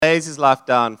lays his life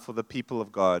down for the people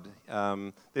of God.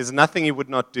 There's nothing he would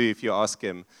not do if you ask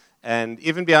him. And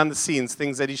even behind the scenes,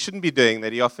 things that he shouldn't be doing,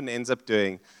 that he often ends up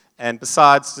doing. And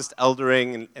besides just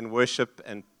eldering and worship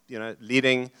and,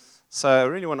 leading. So I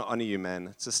really want to honor you, man.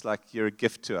 It's just like you're a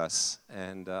gift to us.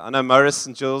 And I know Morris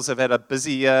and Jules have had a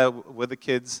busy year with the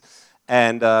kids.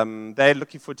 And they're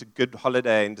looking forward to a good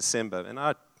holiday in December. And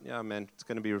man, it's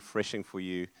going to be refreshing for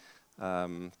you.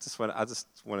 I just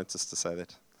wanted to say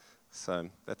that. So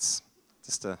that's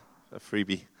just a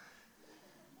freebie.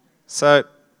 So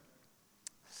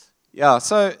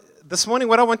this morning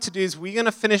what I want to do is we're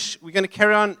going to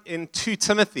carry on in 2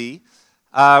 Timothy.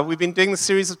 We've been doing the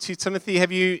series of 2 Timothy.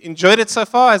 Have you enjoyed it so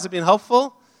far? Has it been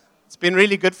helpful? It's been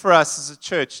really good for us as a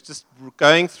church, just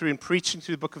going through and preaching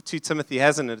through the book of 2 Timothy,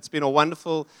 hasn't it? It's been a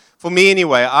wonderful, for me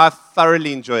anyway, I've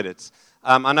thoroughly enjoyed it.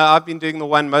 I know I've been doing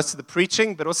most of the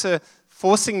preaching, but also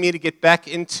forcing me to get back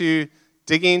into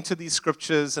digging into these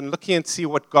scriptures and looking and see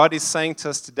what God is saying to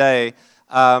us today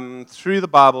through the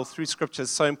Bible, through scripture is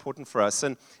so important for us.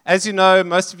 And as you know,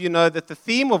 most of you know that the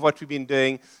theme of what we've been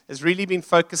doing has really been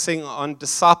focusing on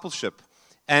discipleship.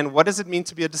 And what does it mean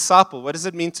to be a disciple? What does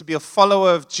it mean to be a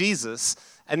follower of Jesus?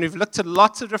 And we've looked at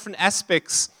lots of different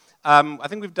aspects. I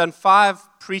think we've done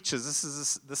 5 preachers. This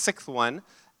is the 6th one.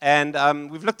 And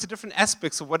we've looked at different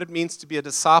aspects of what it means to be a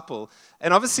disciple.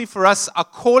 And obviously for us, our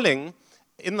calling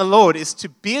in the Lord is to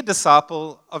be a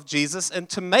disciple of Jesus and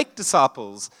to make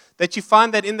disciples. That you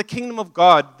find that in the kingdom of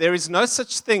God, there is no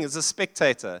such thing as a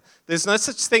spectator. There's no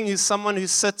such thing as someone who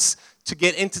sits to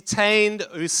get entertained,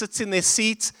 who sits in their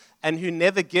seat, and who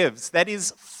never gives. That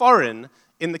is foreign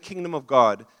in the kingdom of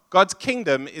God. God's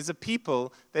kingdom is a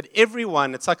people that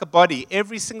everyone, it's like a body,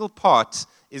 every single part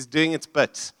is doing its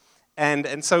bit.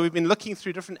 And so we've been looking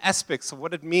through different aspects of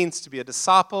what it means to be a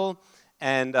disciple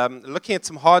and looking at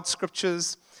some hard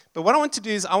scriptures. But what I want to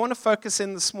do is I want to focus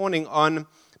in this morning on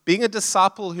being a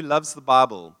disciple who loves the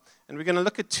Bible. And we're going to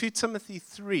look at 2 Timothy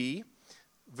 3,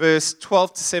 verse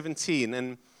 12 to 17.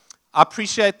 And I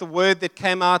appreciate the word that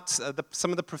came out,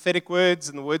 some of the prophetic words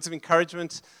and the words of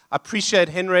encouragement. I appreciate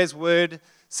Henry's word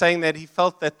saying that he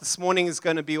felt that this morning is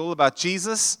going to be all about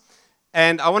Jesus.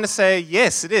 And I want to say,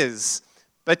 yes, it is.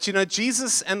 But,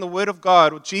 Jesus and the Word of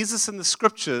God, or Jesus and the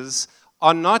Scriptures,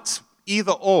 are not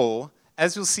either or.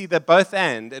 As you'll see, they're both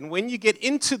and. And when you get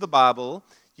into the Bible,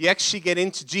 you actually get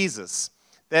into Jesus.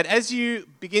 That as you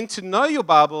begin to know your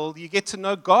Bible, you get to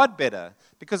know God better.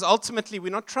 Because ultimately,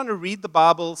 we're not trying to read the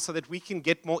Bible so that we can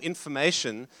get more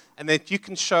information and that you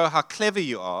can show how clever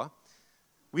you are.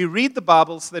 We read the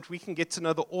Bible so that we can get to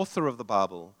know the author of the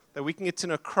Bible, that we can get to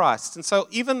know Christ. And so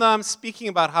even though I'm speaking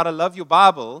about how to love your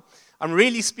Bible, I'm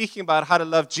really speaking about how to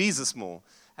love Jesus more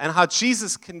and how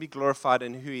Jesus can be glorified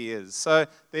in who he is. So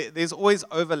there's always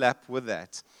overlap with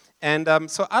that. And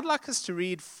so I'd like us to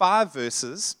read 5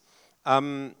 verses.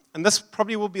 And this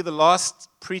probably will be the last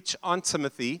preach on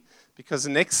Timothy, because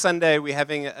next Sunday we're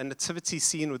having a nativity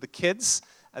scene with the kids.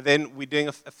 And then we're doing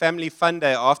a family fun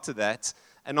day after that.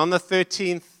 And on the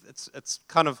 13th, it's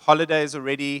kind of holidays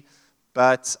already,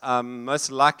 but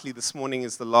most likely this morning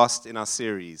is the last in our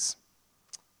series.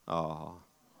 Oh,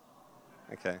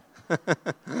 okay.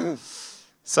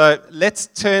 So let's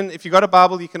turn, if you've got a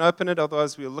Bible, you can open it,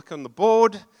 otherwise we'll look on the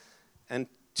board. And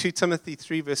 2 Timothy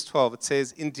 3, verse 12, it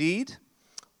says, "Indeed,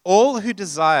 all who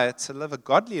desire to live a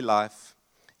godly life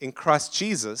in Christ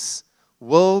Jesus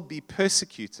will be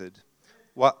persecuted."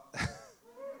 What?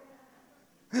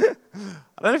 I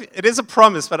don't know if, it is a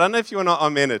promise, but I don't know if you want to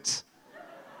amen it.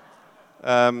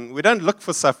 We don't look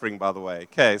for suffering, by the way.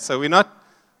 Okay, so we're not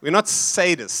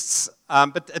sadists,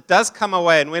 but it does come our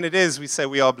way, and when it is, we say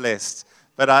we are blessed.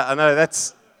 But I know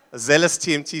that's a zealous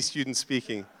TMT student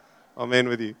speaking. Amen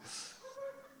with you.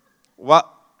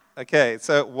 Okay,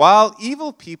 so while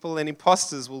evil people and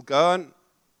imposters will go on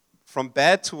from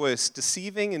bad to worse,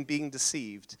 deceiving and being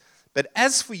deceived, but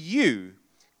as for you,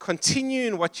 continue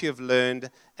in what you have learned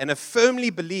and have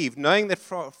firmly believed, knowing that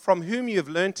from whom you have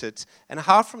learnt it, and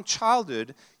how from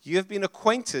childhood you have been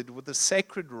acquainted with the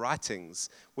sacred writings,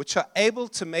 which are able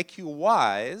to make you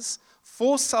wise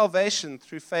for salvation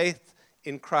through faith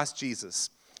in Christ Jesus.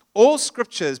 All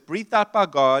Scripture is breathed out by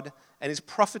God and is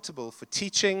profitable for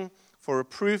teaching, for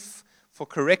reproof, for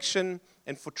correction,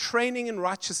 and for training in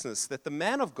righteousness, that the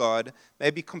man of God may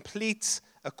be complete,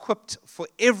 equipped for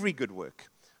every good work.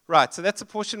 Right, so that's a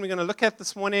portion we're going to look at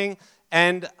this morning.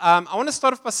 And I want to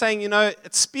start off by saying,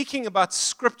 it's speaking about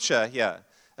Scripture here.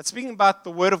 It's speaking about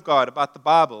the Word of God, about the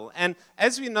Bible. And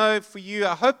as we know for you,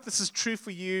 I hope this is true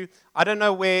for you. I don't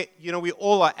know where, we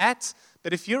all are at.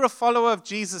 But if you're a follower of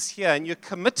Jesus here and you're a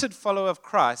committed follower of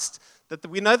Christ, that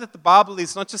we know that the Bible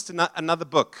is not just another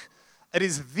book. It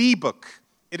is the book.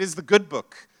 It is the good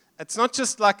book. It's not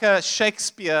just like a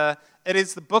Shakespeare. It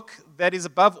is the book that is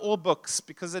above all books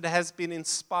because it has been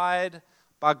inspired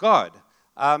by God.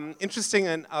 Interesting,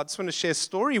 and I just want to share a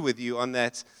story with you on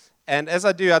that. And as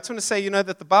I do, I just want to say,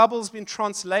 that the Bible's been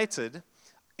translated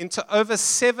into over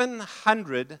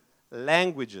 700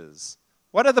 languages.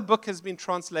 What other book has been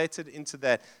translated into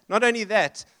that? Not only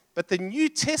that, but the New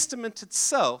Testament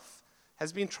itself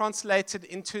has been translated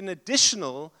into an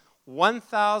additional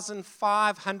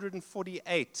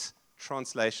 1,548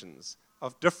 translations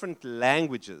of different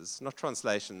languages, not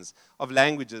translations, of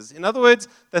languages. In other words,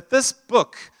 that this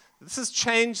book, this has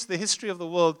changed the history of the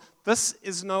world. This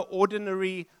is no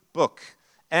ordinary book.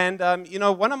 And,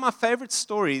 one of my favorite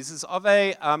stories is of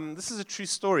this is a true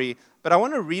story, but I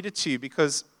want to read it to you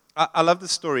because I love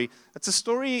this story. It's a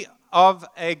story of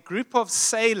a group of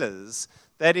sailors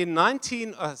that in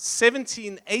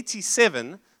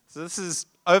 1787, so this is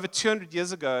over 200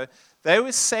 years ago, they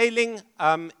were sailing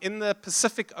in the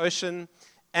Pacific Ocean,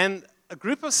 and a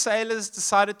group of sailors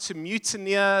decided to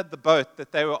mutineer the boat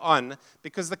that they were on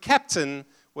because the captain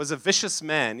was a vicious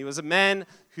man. He was a man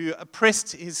who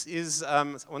oppressed his I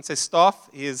won't say staff,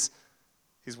 his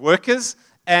workers,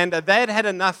 and they had had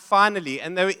enough finally.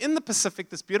 And they were in the Pacific,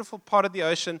 this beautiful part of the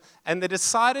ocean, and they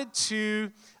decided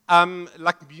to,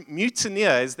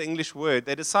 mutineer is the English word.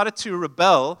 They decided to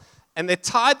rebel, and they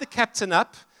tied the captain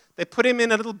up. They put him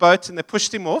in a little boat, and they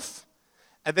pushed him off.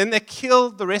 And then they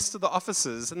killed the rest of the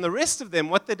officers. And the rest of them,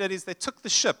 what they did is they took the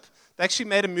ship. They actually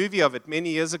made a movie of it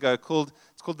many years ago it's called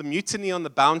The Mutiny on the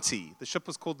Bounty. The ship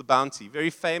was called the Bounty. Very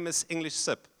famous English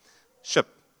ship.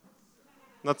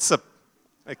 Not sip.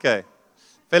 Okay.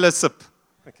 Fellowship.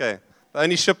 Okay. The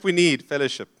only ship we need,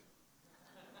 fellowship.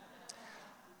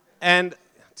 And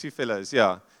 2 fellows,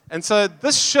 yeah. And so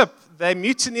this ship, they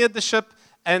mutineered the ship,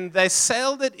 and they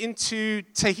sailed it into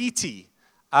Tahiti.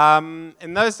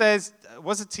 In those days,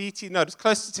 was it Tahiti? No, it was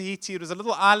close to Tahiti. It was a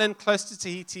little island close to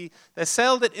Tahiti. They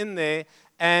sailed it in there,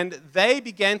 and they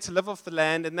began to live off the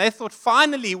land, and they thought,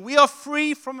 finally, we are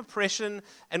free from oppression,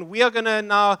 and we are going to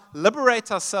now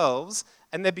liberate ourselves.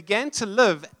 And they began to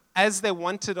live as they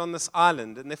wanted on this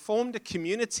island, and they formed a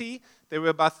community. There were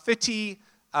about 30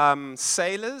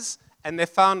 sailors, and they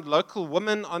found local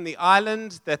women on the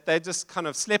island that they just kind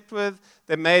of slept with.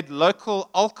 They made local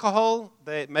alcohol.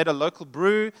 They made a local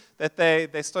brew that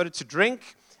they started to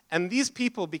drink. And these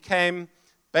people became,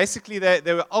 basically,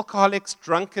 they were alcoholics,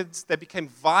 drunkards. They became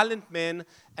violent men.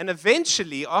 And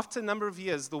eventually, after a number of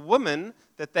years, the women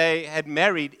that they had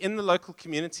married in the local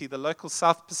community, the local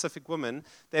South Pacific women,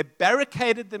 they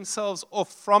barricaded themselves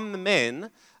off from the men.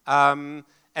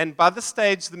 And by this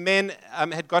stage, the men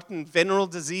had gotten venereal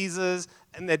diseases,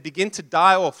 and they'd begin to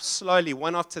die off slowly,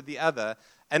 one after the other.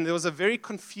 And there was a very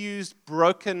confused,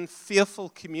 broken, fearful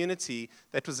community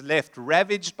that was left,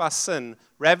 ravaged by sin,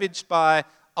 ravaged by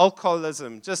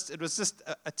alcoholism. It was just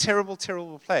a terrible,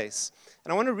 terrible place.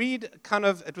 And I want to read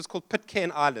it was called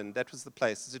Pitcairn Island. That was the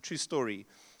place. It's a true story.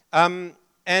 And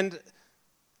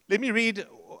let me read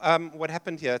what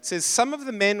happened here. It says, some of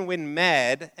the men went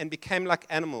mad and became like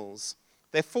animals.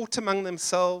 They fought among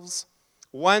themselves.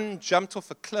 One jumped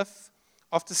off a cliff.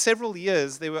 After several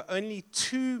years, there were only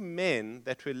 2 men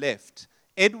that were left,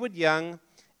 Edward Young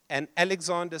and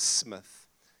Alexander Smith.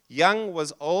 Young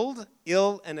was old,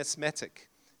 ill, and asthmatic.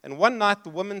 And one night, the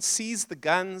women seized the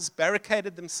guns,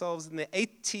 barricaded themselves and their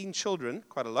 18 children,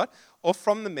 quite a lot, off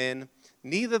from the men.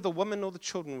 Neither the woman nor the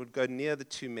children would go near the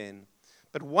 2 men.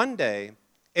 But one day,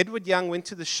 Edward Young went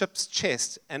to the ship's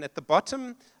chest, and at the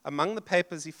bottom, among the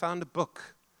papers, he found a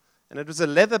book. And it was a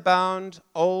leather-bound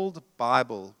old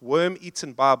Bible,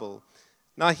 worm-eaten Bible.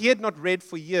 Now, he had not read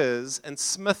for years, and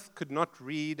Smith could not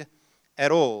read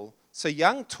at all. So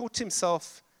Young taught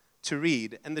himself to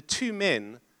read, and the 2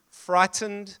 men,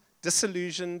 frightened,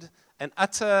 disillusioned, and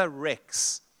utter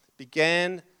wrecks,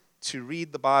 began to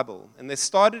read the Bible. And they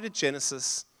started at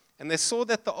Genesis, and they saw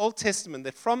that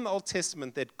from the Old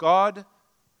Testament, that God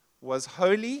was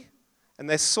holy, and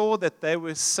they saw that they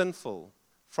were sinful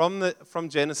from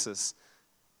Genesis,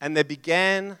 and they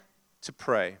began to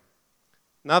pray.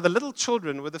 Now the little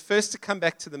children were the first to come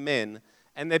back to the men,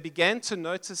 and they began to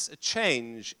notice a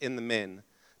change in the men.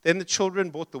 Then the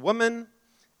children brought the women,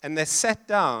 and they sat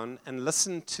down and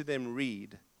listened to them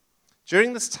read.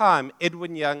 During this time,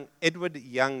 Edward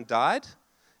Young died,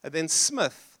 and then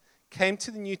Smith came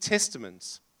to the New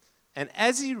Testament. And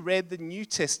as he read the New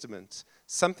Testament,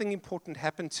 something important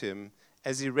happened to him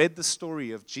as he read the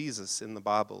story of Jesus in the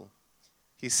Bible.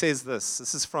 He says this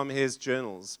is from his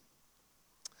journals.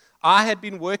 I had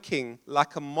been working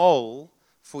like a mole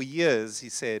for years, he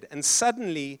said, and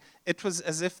suddenly it was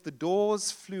as if the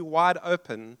doors flew wide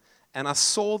open and I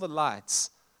saw the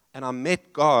lights and I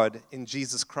met God in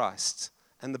Jesus Christ.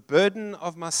 And the burden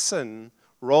of my sin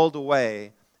rolled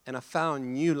away and I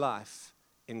found new life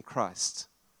in Christ.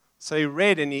 So he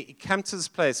read and he came to this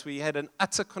place where he had an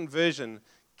utter conversion,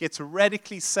 gets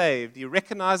radically saved. He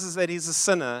recognizes that he's a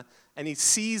sinner and he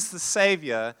sees the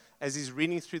Savior as he's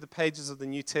reading through the pages of the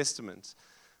New Testament.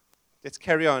 Let's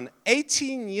carry on.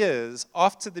 18 years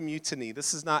after the mutiny,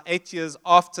 this is now 8 years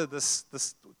after this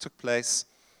took place,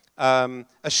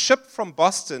 a ship from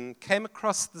Boston came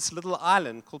across this little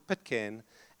island called Pitcairn,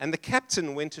 and the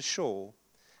captain went ashore,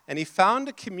 and he found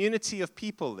a community of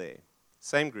people there,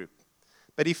 same group.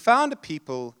 But he found a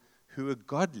people who were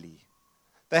godly.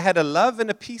 They had a love and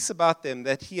a peace about them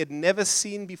that he had never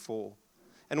seen before.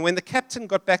 And when the captain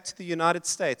got back to the United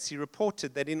States, he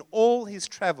reported that in all his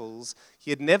travels, he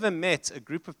had never met a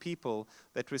group of people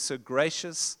that were so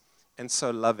gracious and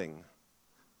so loving.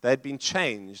 They had been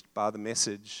changed by the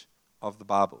message of the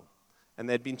Bible. And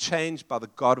they had been changed by the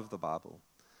God of the Bible.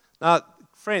 Now,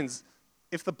 friends,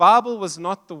 if the Bible was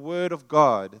not the Word of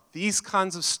God, these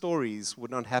kinds of stories would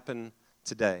not happen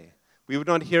today. We would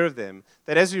not hear of them.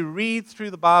 That as we read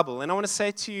through the Bible, and I want to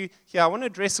say to you here, I want to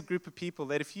address a group of people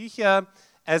that if you hear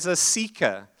as a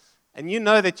seeker, and you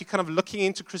know that you're kind of looking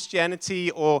into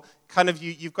Christianity or kind of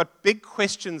you've got big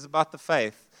questions about the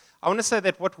faith, I want to say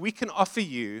that what we can offer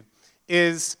you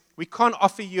is we can't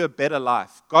offer you a better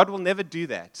life. God will never do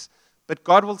that. But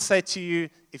God will say to you,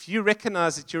 if you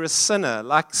recognize that you're a sinner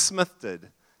like Smith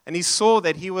did, and he saw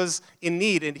that he was in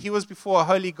need and he was before a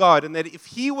holy God, and that if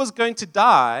he was going to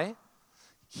die,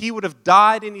 he would have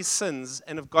died in his sins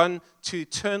and have gone to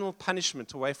eternal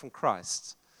punishment away from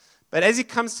Christ. But as he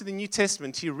comes to the New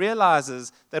Testament, he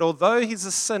realizes that although he's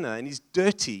a sinner and he's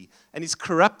dirty and he's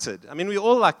corrupted, I mean, we're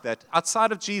all like that.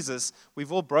 Outside of Jesus,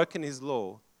 we've all broken his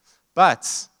law.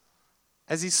 But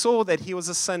as he saw that he was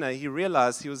a sinner, he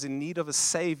realized he was in need of a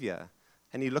Savior.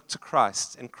 And he looked to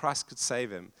Christ, and Christ could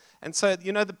save him. And so,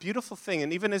 the beautiful thing,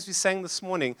 and even as we sang this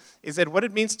morning, is that what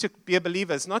it means to be a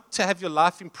believer is not to have your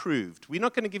life improved. We're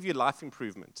not going to give you life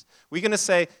improvement. We're going to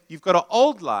say, you've got an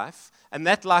old life, and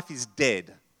that life is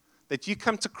dead. That you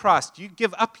come to Christ, you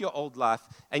give up your old life,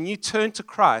 and you turn to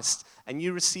Christ, and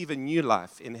you receive a new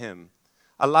life in him.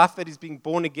 A life that is being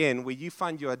born again, where you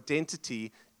find your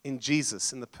identity in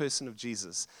Jesus, in the person of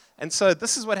Jesus. And so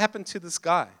this is what happened to this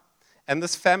guy, and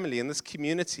this family, and this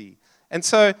community. And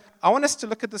so I want us to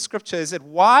look at the scripture. Is that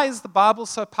why is the Bible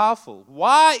so powerful?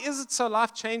 Why is it so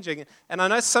life-changing? And I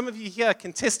know some of you here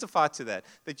can testify to that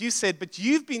you said, but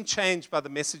you've been changed by the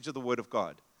message of the Word of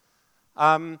God.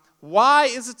 Why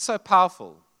is it so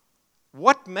powerful?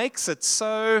 What makes it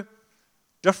so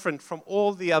different from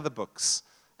all the other books?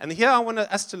 And here I want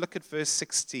us to look at verse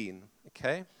 16,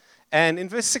 okay? And in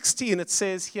verse 16, it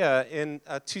says here in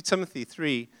 2 Timothy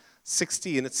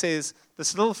 3:16, it says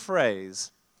this little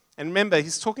phrase. And remember,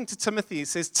 he's talking to Timothy. He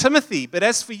says, Timothy, but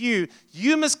as for you,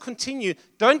 you must continue.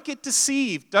 Don't get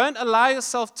deceived. Don't allow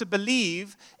yourself to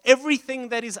believe everything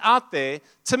that is out there.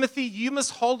 Timothy, you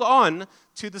must hold on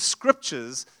to the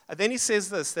scriptures. And then he says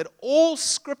this, that all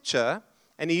scripture,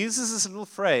 and he uses this little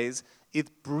phrase, is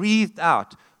breathed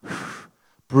out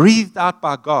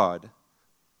by God.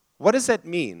 What does that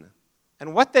mean?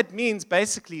 And what that means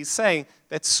basically is saying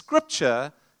that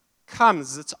scripture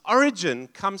its origin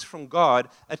comes from God.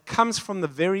 It comes from the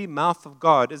very mouth of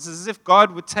God. It's as if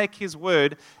God would take his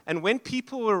word, and when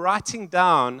people were writing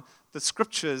down the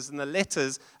scriptures and the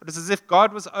letters, it was as if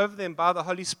God was over them by the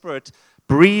Holy Spirit,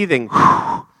 breathing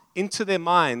into their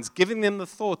minds, giving them the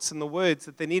thoughts and the words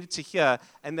that they needed to hear,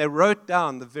 and they wrote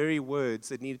down the very words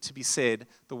that needed to be said,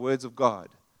 the words of God.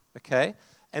 Okay?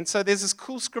 And so there's this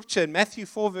cool scripture in Matthew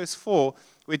 4, verse 4,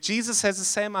 where Jesus has the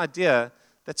same idea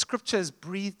that scripture is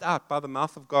breathed out by the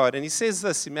mouth of God. And he says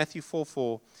this in Matthew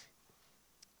 4:4.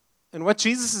 And what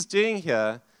Jesus is doing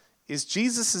here is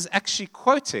Jesus is actually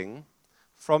quoting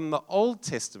from the Old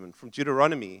Testament, from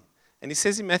Deuteronomy. And he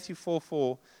says in Matthew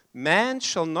 4:4, man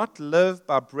shall not live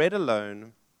by bread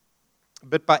alone,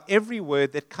 but by every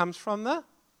word that comes from the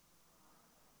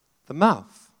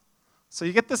mouth. So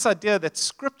you get this idea that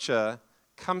scripture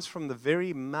comes from the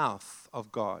very mouth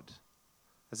of God,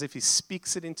 as if he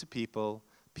speaks it into people.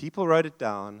 People wrote it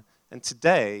down, and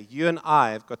today, you and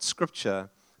I have got scripture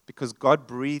because God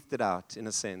breathed it out, in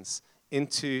a sense,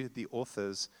 into the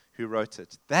authors who wrote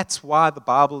it. That's why the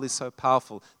Bible is so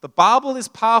powerful. The Bible is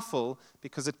powerful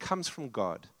because it comes from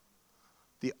God.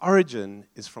 The origin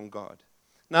is from God.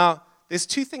 Now, there's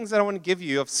two things that I want to give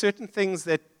you of certain things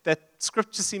that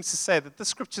scripture seems to say, that the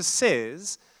scripture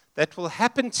says that will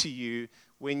happen to you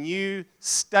when you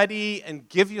study and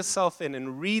give yourself in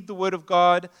and read the Word of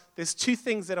God, there's two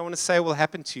things that I want to say will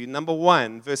happen to you. Number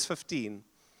one, verse 15.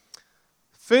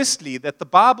 Firstly, that the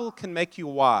Bible can make you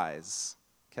wise.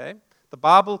 Okay? The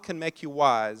Bible can make you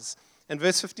wise. And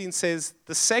verse 15 says,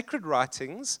 the sacred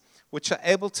writings, which are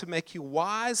able to make you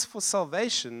wise for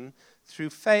salvation through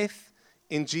faith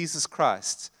in Jesus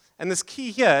Christ. And this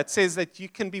key here, it says that you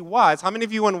can be wise. How many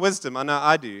of you want wisdom? I know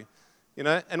I do.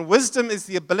 And wisdom is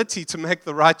the ability to make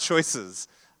the right choices.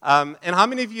 And how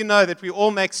many of you know that we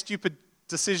all make stupid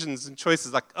decisions and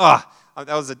choices like, that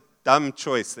was a dumb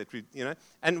choice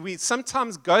and we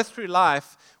sometimes go through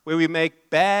life where we make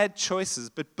bad choices,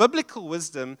 but biblical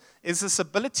wisdom is this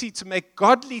ability to make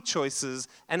godly choices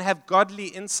and have godly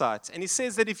insights. And he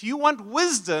says that if you want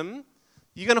wisdom,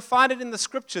 you're going to find it in the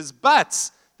scriptures, but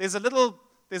there's a little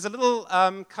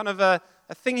kind of a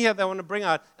thing here that I want to bring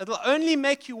out. It'll only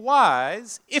make you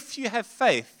wise if you have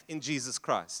faith in Jesus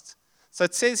Christ. So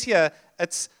it says here,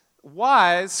 it's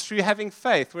wise through having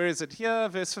faith. Where is it? Here,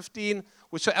 verse 15,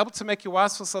 which are able to make you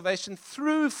wise for salvation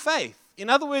through faith. In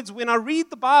other words, when I read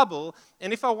the Bible,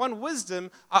 and if I want wisdom,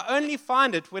 I only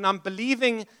find it when I'm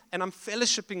believing and I'm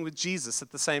fellowshipping with Jesus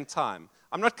at the same time.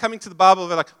 I'm not coming to the Bible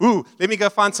and like, let me go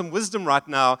find some wisdom right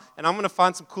now, and I'm going to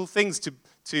find some cool things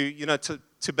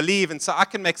to believe, and so I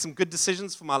can make some good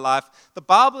decisions for my life. The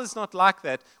Bible is not like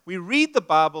that. We read the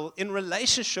Bible in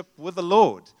relationship with the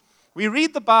Lord. We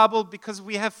read the Bible because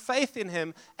we have faith in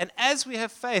Him, and as we have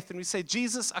faith and we say,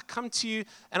 Jesus, I come to you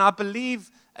and I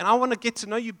believe and I want to get to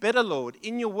know you better, Lord,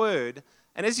 in your word.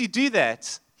 And as you do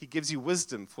that, He gives you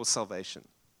wisdom for salvation,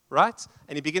 right?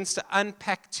 And He begins to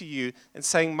unpack to you and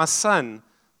saying, my son,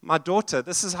 my daughter,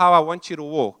 this is how I want you to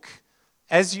walk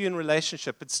as you in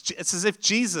relationship. It's as if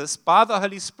Jesus, by the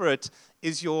Holy Spirit,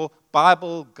 is your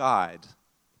Bible guide.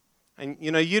 And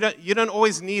you don't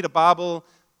always need a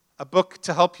book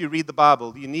to help you read the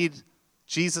Bible. You need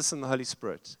Jesus and the Holy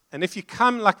Spirit. And if you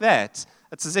come like that,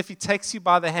 it's as if He takes you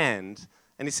by the hand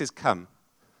and He says, come,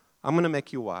 I'm going to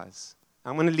make you wise.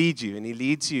 I'm going to lead you, and He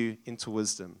leads you into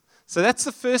wisdom. So that's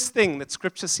the first thing that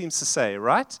Scripture seems to say,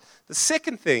 right? The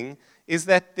second thing is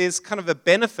that there's kind of a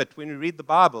benefit when we read the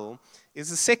Bible, is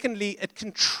that secondly, it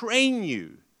can train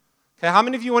you. Okay, how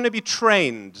many of you want to be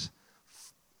trained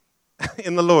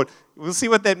in the Lord? We'll see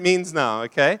what that means now,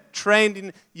 okay?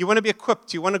 You want to be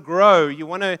equipped, you want to grow, you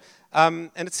want to, and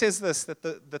it says this,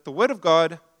 that the Word of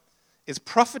God is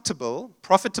profitable.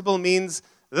 Profitable means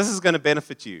this is going to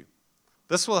benefit you.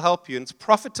 This will help you, and it's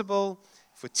profitable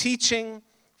for teaching,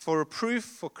 for reproof,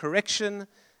 for correction,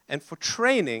 and for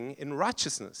training in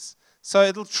righteousness. So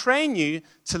it'll train you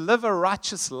to live a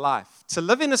righteous life, to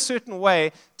live in a certain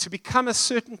way, to become a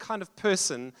certain kind of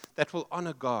person that will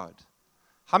honor God.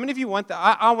 How many of you want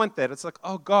that? I want that. It's like,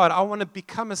 oh God, I want to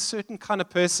become a certain kind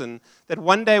of person that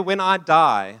one day when I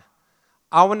die,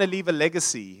 I want to leave a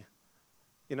legacy.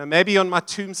 Maybe on my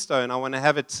tombstone, I want to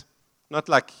have it not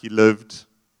like he lived,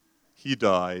 he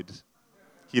died,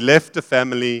 he left a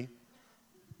family,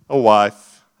 a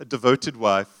wife, a devoted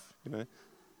wife,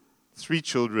 3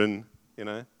 children,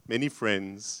 many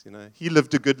friends, he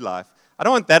lived a good life. I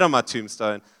don't want that on my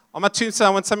tombstone. On my tombstone,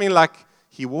 I want something like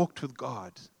he walked with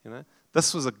God,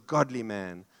 This was a godly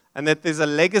man. And that there's a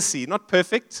legacy, not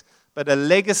perfect, but a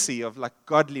legacy of like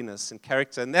godliness and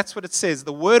character. And that's what it says.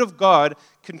 The Word of God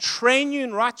can train you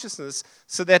in righteousness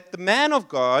so that the man of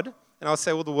God, and I'll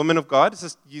say, the woman of God,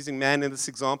 just using man in this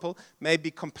example, may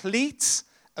be complete,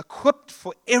 equipped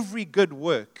for every good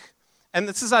work. And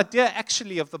this is idea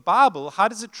actually of the Bible. How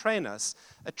does it train us?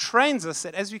 It trains us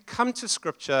that as we come to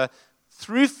Scripture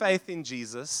through faith in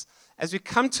Jesus, as we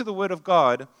come to the Word of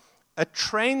God, it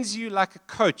trains you like a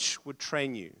coach would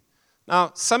train you.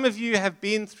 Now, some of you have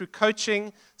been through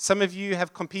coaching. Some of you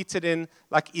have competed in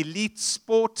like elite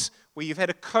sport where you've had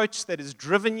a coach that has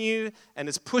driven you and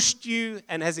has pushed you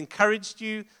and has encouraged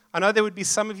you. I know there would be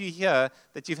some of you here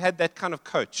that you've had that kind of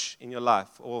coach in your life.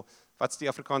 Or, wat's die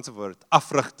Afrikaanse woord?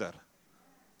 Afrigter.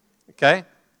 Okay?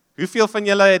 Hoeveel van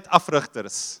julle het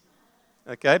afrigters?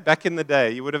 Okay? Back in the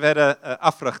day, you would have had a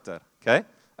afrigter. Okay?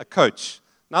 A coach.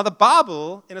 Now, the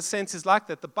Bible, in a sense, is like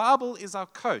that. The Bible is our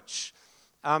coach.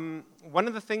 One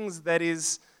of the things that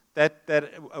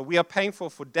we are paying for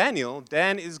Daniel,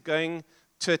 Dan is going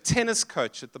to a tennis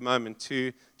coach at the moment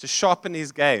to sharpen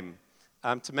his game,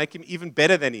 to make him even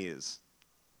better than he is.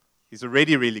 He's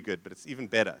already really good, but it's even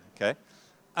better, okay?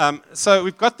 So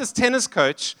we've got this tennis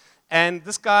coach, and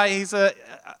this guy, he's an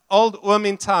old oom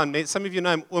in town. Some of you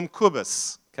know him, Oom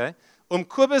Kubus, okay? Oom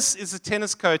Kubus is a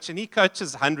tennis coach, and he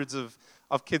coaches hundreds of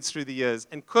kids through the years.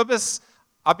 And Kubus,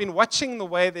 I've been watching the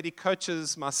way that he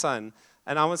coaches my son,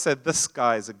 and I want to say this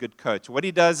guy is a good coach. What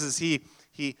he does is he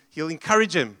he'll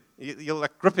encourage him. He'll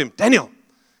like grip him. Daniel,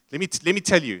 let me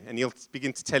tell you. And he'll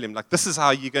begin to tell him, like, this is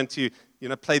how you're going to,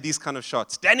 play these kind of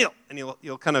shots. Daniel!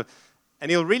 And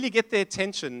he'll really get their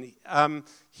attention.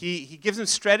 He gives him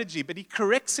strategy, but he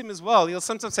corrects him as well. He'll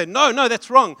sometimes say, no, that's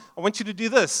wrong. I want you to do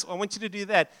this. I want you to do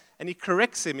that. And he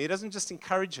corrects him. He doesn't just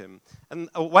encourage him. And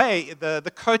away,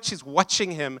 the coach is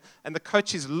watching him, and the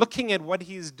coach is looking at what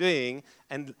he is doing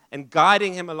and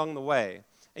guiding him along the way.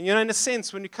 And in a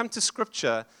sense, when you come to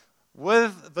Scripture,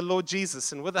 with the Lord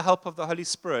Jesus and with the help of the Holy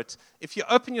Spirit, if you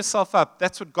open yourself up,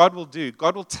 that's what God will do.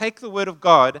 God will take the Word of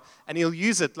God and He'll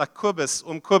use it like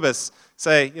Kobus,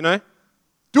 say,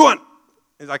 do on.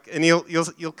 And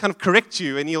he'll kind of correct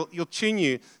you and he'll tune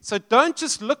you. So don't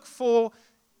just look for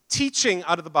teaching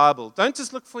out of the Bible. Don't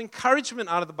just look for encouragement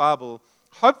out of the Bible.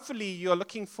 Hopefully you're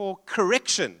looking for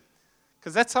correction,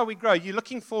 because that's how we grow. You're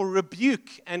looking for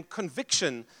rebuke and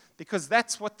conviction, because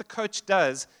that's what the coach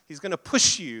does. He's going to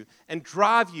push you and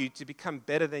drive you to become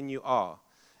better than you are.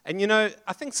 And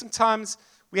I think sometimes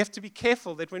we have to be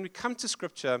careful that when we come to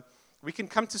Scripture, we can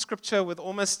come to Scripture with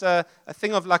almost a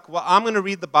thing of like, well, I'm going to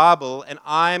read the Bible and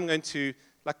I'm going to,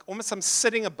 like, almost I'm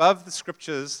sitting above the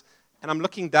Scriptures and I'm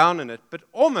looking down on it. But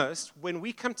almost when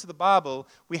we come to the Bible,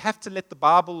 we have to let the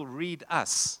Bible read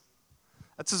us.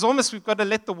 It's as almost we've got to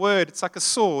let the Word, it's like a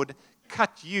sword,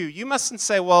 cut you. You mustn't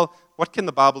say, well, what can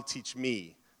the Bible teach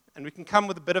me? And we can come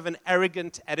with a bit of an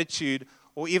arrogant attitude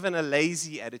or even a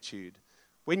lazy attitude.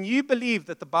 When you believe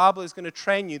that the Bible is going to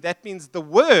train you, that means the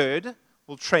Word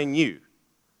will train you.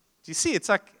 Do you see? It's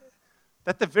like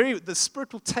that the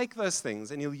Spirit will take those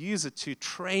things and He'll use it to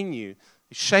train you,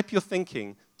 shape your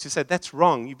thinking, to say, that's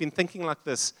wrong. You've been thinking like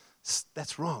this.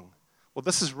 That's wrong. Well,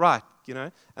 this is right,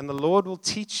 And the Lord will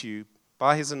teach you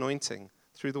by His anointing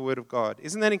through the Word of God.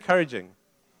 Isn't that encouraging?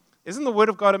 Isn't the Word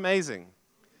of God amazing?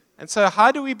 And so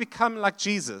how do we become like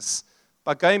Jesus?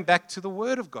 By going back to the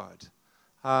Word of God.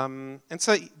 And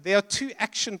so there are 2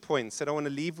 action points that I want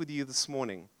to leave with you this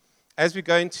morning as we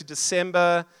go into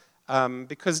December,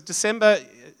 because December,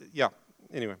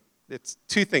 anyway, it's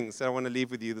 2 things that I want to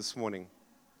leave with you this morning.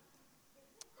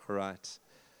 All right.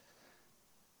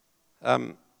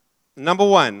 Number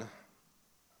 1,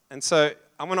 and so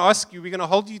I'm going to ask you, we're going to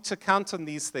hold you to account on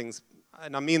these things,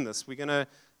 and I mean this. We're going to,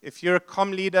 if you're a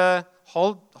comm leader,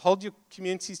 hold your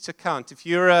communities to account. If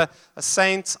you're a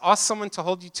saint, ask someone to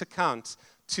hold you to account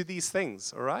to these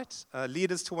things, all right?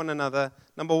 Leaders to one another.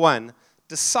 Number 1,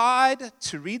 decide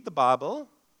to read the Bible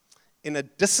in a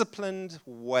disciplined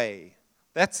way.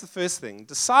 That's the first thing.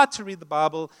 Decide to read the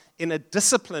Bible in a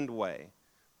disciplined way.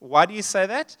 Why do you say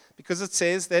that? Because it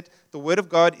says that the Word of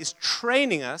God is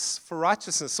training us for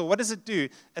righteousness. So what does it do?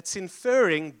 It's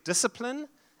inferring discipline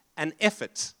and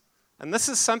effort. And this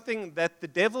is something that the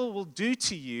devil will do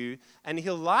to you, and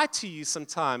he'll lie to you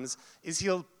sometimes, is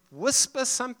he'll whisper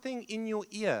something in your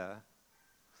ear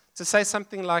to say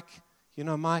something like,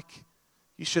 Mike,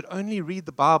 you should only read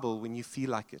the Bible when you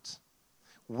feel like it.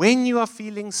 When you are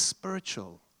feeling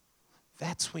spiritual,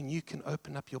 that's when you can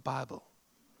open up your Bible.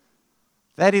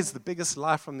 That is the biggest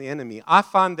lie from the enemy. I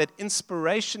find that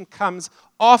inspiration comes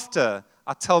after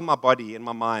I tell my body and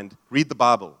my mind, read the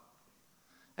Bible.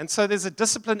 And so there's a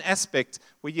discipline aspect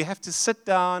where you have to sit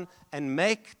down and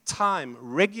make time,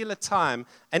 regular time.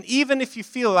 And even if you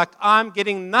feel like I'm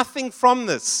getting nothing from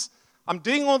this, I'm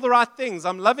doing all the right things,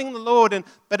 I'm loving the Lord,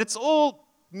 but it's all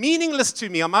meaningless to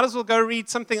me. I might as well go read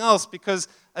something else because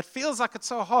it feels like it's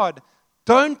so hard.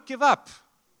 Don't give up.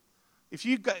 If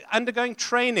you're undergoing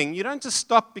training, you don't just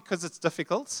stop because it's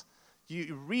difficult.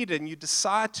 You read it and you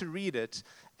decide to read it.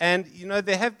 And,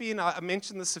 there have been, I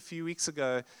mentioned this a few weeks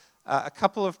ago, a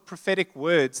couple of prophetic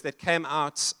words that came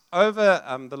out over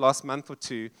the last month or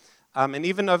 2, and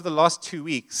even over the last 2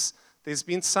 weeks. There's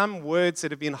been some words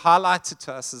that have been highlighted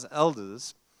to us as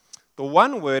elders. The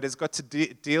one word has got to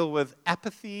deal with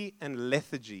apathy and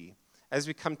lethargy as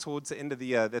we come towards the end of the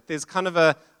year, that there's kind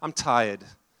of I'm tired.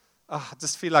 I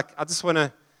just feel like I just want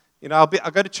to, I'll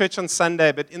go to church on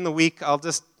Sunday, but in the week I'm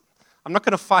not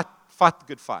going to fight the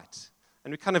good fight.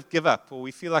 And we kind of give up, or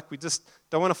we feel like we just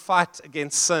don't want to fight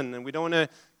against sin, and we don't want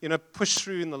to, push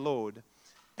through in the Lord.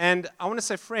 And I want to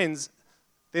say, friends,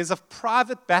 there's a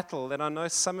private battle that I know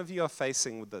some of you are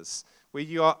facing with this, where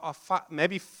you are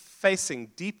maybe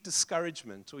facing deep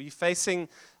discouragement, or you're facing,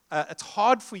 it's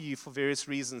hard for you for various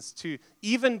reasons to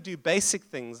even do basic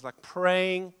things like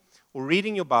praying or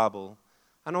reading your Bible.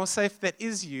 And I'll say, if that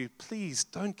is you, please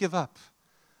don't give up.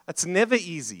 It's never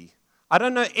easy. I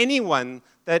don't know anyone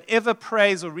that ever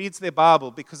prays or reads their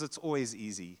Bible because it's always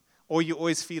easy or you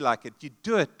always feel like it. You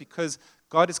do it because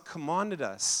God has commanded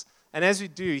us And as we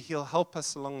do, He'll help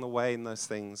us along the way in those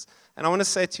things. And I want to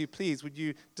say to you, please, would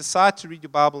you decide to read your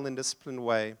Bible in a disciplined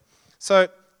way? So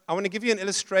I want to give you an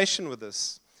illustration with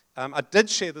this. I did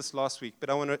share this last week, but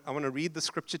I want to read the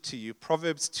scripture to you,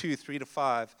 Proverbs 2,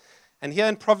 3-5. And here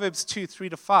in Proverbs 2,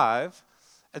 3-5,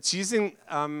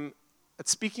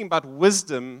 it's speaking about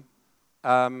wisdom.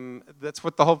 That's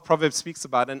what the whole proverb speaks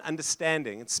about, and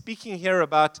understanding. It's speaking here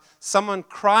about someone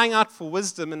crying out for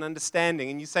wisdom and understanding,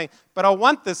 and you're saying, but I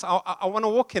want this, I want to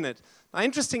walk in it. Now,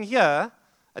 interesting here,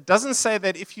 it doesn't say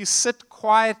that if you sit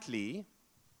quietly,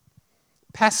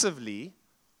 passively,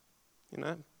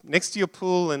 next to your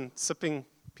pool and sipping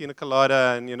pina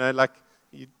colada and, like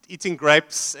you're eating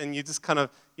grapes and you just kind of,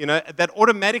 that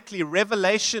automatically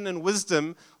revelation and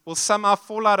wisdom will somehow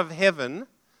fall out of heaven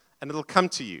and it'll come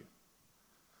to you.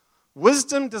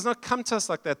 Wisdom does not come to us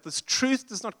like that. This truth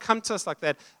does not come to us like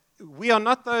that. We are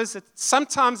not those that,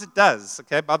 sometimes it does,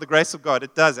 okay, by the grace of God,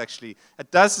 it does actually.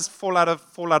 It does just fall out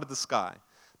of the sky.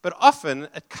 But often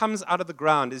it comes out of the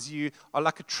ground as you are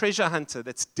like a treasure hunter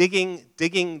that's digging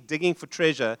for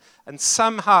treasure, and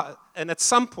at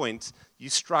some point, you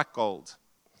strike gold.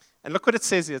 And look what it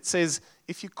says here. It says,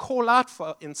 if you call out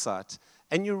for insight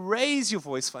and you raise your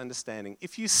voice for understanding,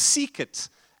 if you seek it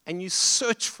and you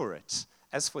search for it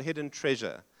as for hidden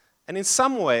treasure. And in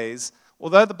some ways,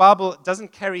 although the Bible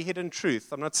doesn't carry hidden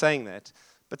truth, I'm not saying that,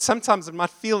 but sometimes it might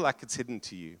feel like it's hidden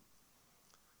to you.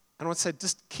 And I would say,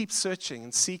 just keep searching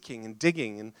and seeking and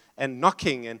digging and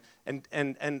knocking,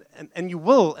 and you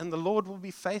will, and the Lord will be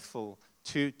faithful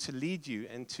to lead you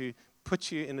and to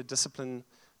put you in a discipline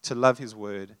to love His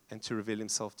Word and to reveal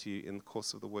Himself to you in the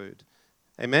course of the Word.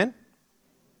 Amen?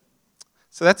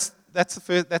 So that's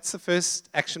the first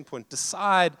action point.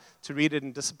 Decide to read it in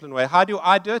a disciplined way. How do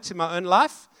I do it in my own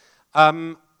life?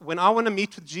 When I want to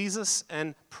meet with Jesus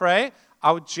and pray,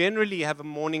 I would generally have a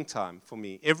morning time for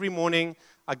me. Every morning,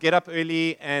 I get up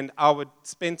early and I would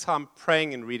spend time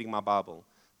praying and reading my Bible.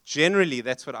 Generally,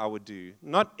 that's what I would do.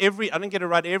 I don't get it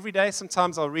right every day.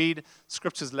 Sometimes I'll read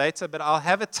scriptures later, but I'll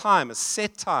have a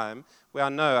set time, where I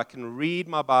know I can read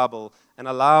my Bible and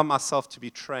allow myself to be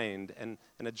trained and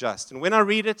adjust. And when I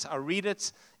read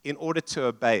it in order to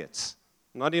obey it,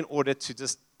 not in order to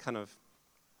just kind of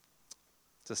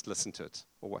just listen to it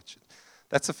or watch it.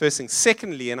 That's the first thing.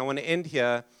 Secondly, and I want to end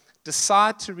here,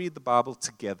 decide to read the Bible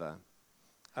together.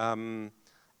 And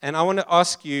I want to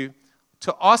ask you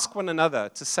to ask one another,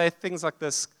 to say things like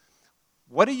this: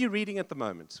 what are you reading at the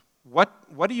moment? What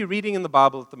are you reading in the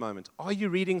Bible at the moment? Are you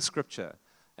reading Scripture?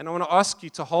 And I want to ask you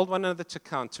to hold one another to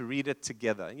account, to read it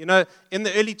together. In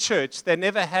the early church, they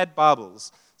never had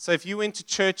Bibles. So if you went to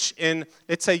church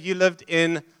let's say you lived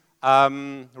in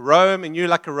Rome and you're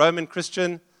like a Roman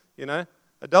Christian,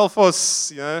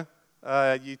 Adelphos,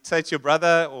 you say to your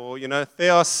brother, or,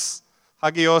 Theos,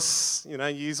 Hagios, you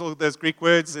use all those Greek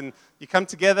words, and you come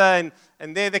together,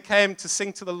 and there they came to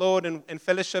sing to the Lord and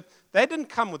fellowship. They didn't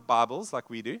come with Bibles like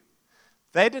we do.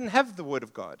 They didn't have the Word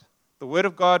of God. The Word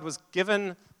of God was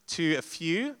given to a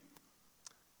few,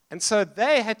 and so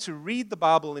they had to read the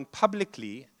Bible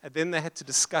publicly, and then they had to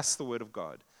discuss the Word of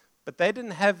God. But they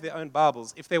didn't have their own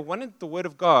Bibles. If they wanted the Word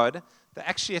of God, they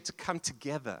actually had to come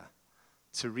together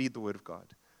to read the Word of God.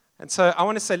 And so I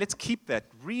want to say, let's keep that.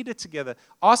 Read it together.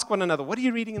 Ask one another, what are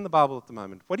you reading in the Bible at the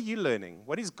moment? What are you learning?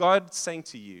 What is God saying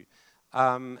to you?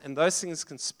 And those things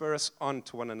can spur us on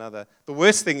to one another. The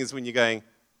worst thing is when you're going,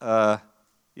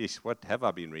 what have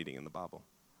I been reading in the Bible?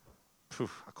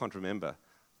 I can't remember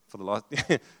for the last.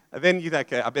 And then you're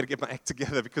like, okay, I better get my act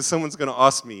together because someone's going to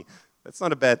ask me. That's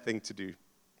not a bad thing to do.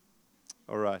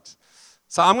 All right.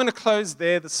 So I'm going to close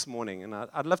there this morning, and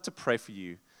I'd love to pray for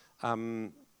you.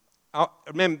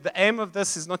 Remember, the aim of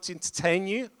this is not to entertain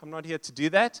you. I'm not here to do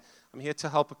that. I'm here to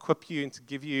help equip you and to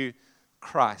give you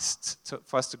Christ,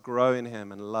 for us to grow in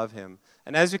Him and love Him.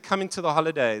 And as we come into the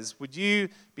holidays, would you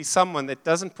be someone that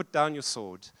doesn't put down your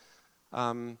sword?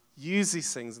 Use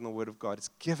these things in the Word of God. It's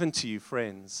given to you,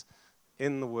 friends,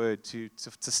 in the Word to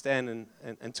stand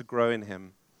and to grow in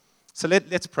Him. So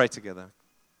let's pray together.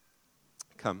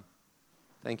 Come.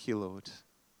 Thank you, Lord.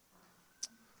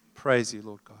 Praise you,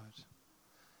 Lord God.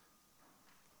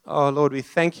 Oh, Lord, we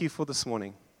thank you for this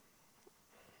morning.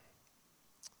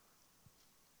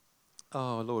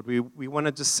 Oh, Lord, we want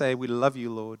to just say we love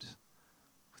you, Lord.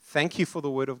 Thank you for the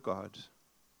Word of God.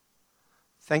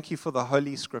 Thank you for the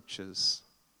Holy Scriptures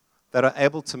that are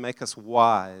able to make us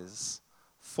wise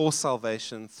for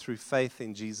salvation through faith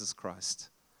in Jesus Christ.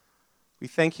 We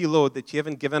thank you, Lord, that you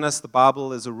haven't given us the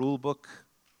Bible as a rule book.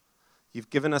 You've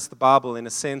given us the Bible, in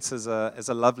a sense, as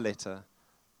a love letter.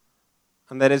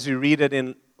 And that as we read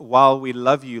it while we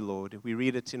love you, Lord, we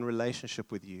read it in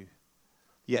relationship with you.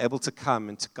 you're able to come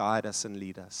and to guide us and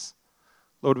lead us.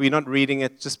 Lord, we're not reading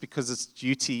it just because it's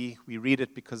duty. We read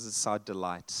it because it's our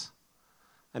delight.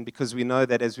 And because we know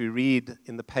that as we read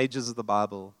in the pages of the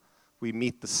Bible, we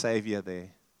meet the Savior there.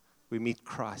 We meet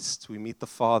Christ. We meet the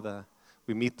Father.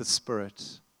 We meet the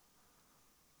Spirit.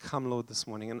 Come, Lord, this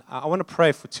morning. And I want to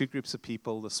pray for two groups of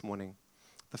people this morning.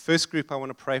 The first group I want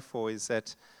to pray for is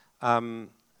that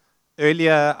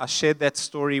earlier I shared that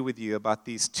story with you about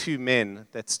these two men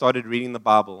that started reading the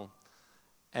Bible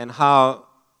and how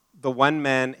the one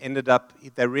man ended up,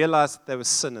 they realized that they were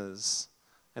sinners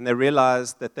and they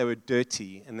realized that they were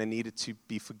dirty and they needed to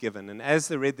be forgiven. And as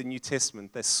they read the New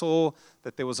Testament, they saw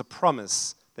that there was a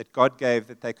promise that God gave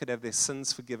that they could have their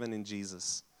sins forgiven in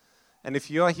Jesus. And if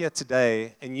you are here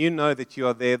today and you know that you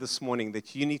are there this morning,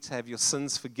 that you need to have your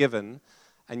sins forgiven,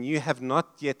 and you have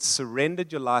not yet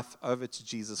surrendered your life over to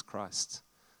Jesus Christ,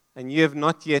 and you have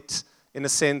not yet, in a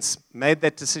sense, made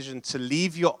that decision to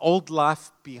leave your old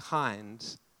life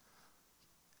behind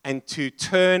and to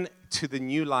turn to the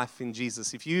new life in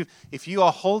Jesus. If you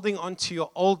are holding on to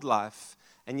your old life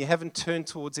and you haven't turned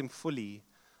towards Him fully,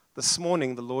 this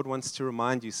morning the Lord wants to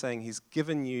remind you, saying He's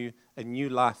given you a new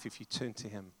life if you turn to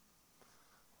Him,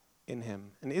 in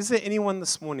Him. And is there anyone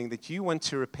this morning that you want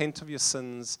to repent of your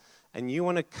sins and you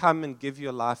want to come and give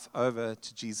your life over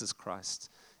to Jesus Christ?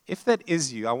 If that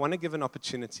is you, I want to give an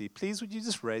opportunity. Please, would you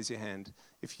just raise your hand?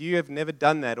 If you have never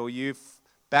done that or you've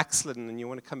backslidden and you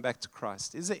want to come back to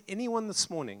Christ, is there anyone this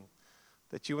morning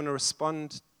that you want to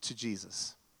respond to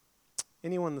Jesus?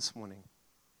 Anyone this morning?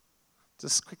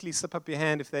 Just quickly slip up your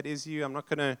hand if that is you. I'm not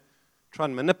going to try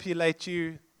and manipulate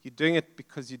you. You're doing it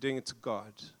because you're doing it to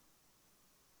God.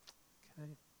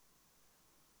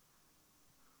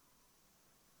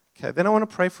 Okay, then I want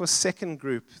to pray for a second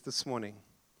group this morning.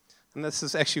 And this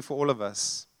is actually for all of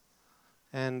us.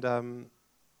 And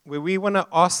where we want to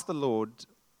ask the Lord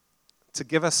to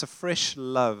give us a fresh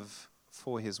love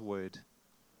for His Word.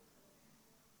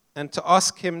 And to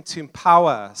ask Him to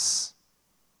empower us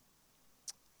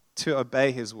to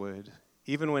obey His Word,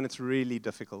 even when it's really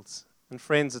difficult. And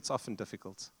friends, it's often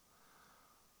difficult.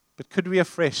 But could we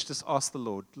afresh just ask the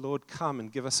Lord, Lord, come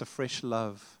and give us a fresh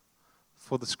love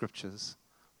for the Scriptures,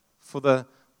 for the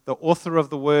author of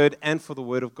the Word and for the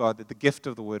Word of God, the gift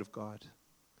of the Word of God.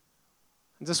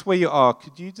 And just where you are,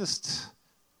 could you just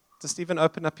even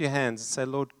open up your hands and say,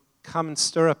 Lord, come and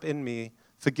stir up in me.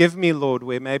 Forgive me, Lord,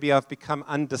 where maybe I've become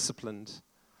undisciplined.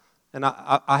 And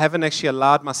I haven't actually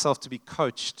allowed myself to be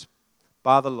coached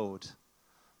by the Lord.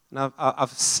 And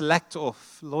I've slacked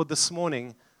off. Lord, this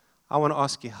morning, I want to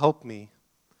ask you, help me.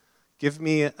 Give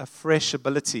me a fresh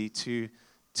ability to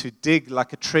dig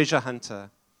like a treasure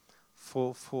hunter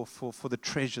for the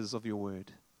treasures of your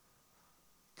word.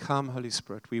 Come, Holy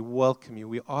Spirit, we welcome you.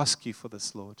 We ask you for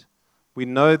this, Lord. We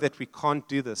know that we can't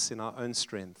do this in our own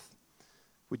strength.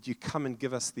 Would you come and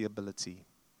give us the ability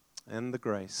and the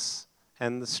grace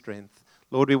and the strength?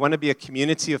 Lord, we want to be a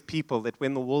community of people that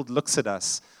when the world looks at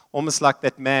us, almost like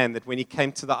that man that when he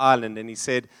came to the island and he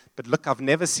said, but look, I've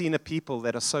never seen a people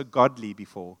that are so godly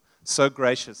before, so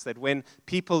gracious, that when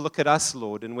people look at us,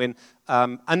 Lord, and when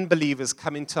unbelievers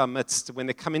come into our midst, when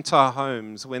they come into our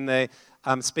homes, when they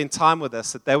spend time with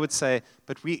us, that they would say,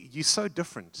 but you're so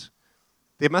different.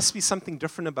 There must be something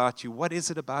different about you. What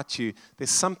is it about you? There's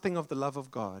something of the love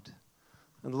of God.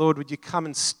 And Lord, would you come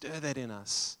and stir that in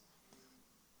us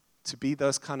to be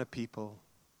those kind of people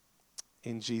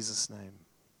in Jesus' name.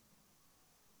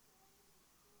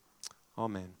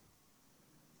 Amen.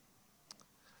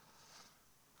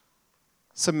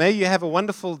 So may you have a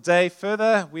wonderful day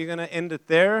further. We're going to end it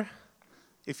there.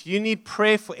 If you need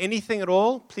prayer for anything at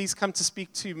all, please come to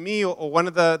speak to me or one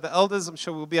of the elders. I'm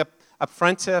sure we'll be up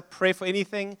front here. Pray for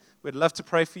anything. We'd love to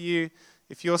pray for you.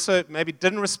 If you also maybe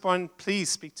didn't respond, please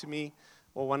speak to me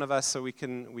or one of us so we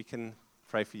can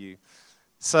pray for you.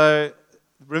 So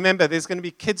remember, there's going to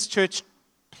be kids' church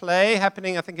play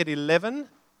happening, I think, at 11.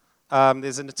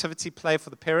 There's a nativity play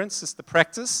for the parents. It's the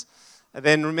practice. And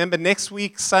then remember, next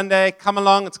week, Sunday, come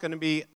along. It's going to be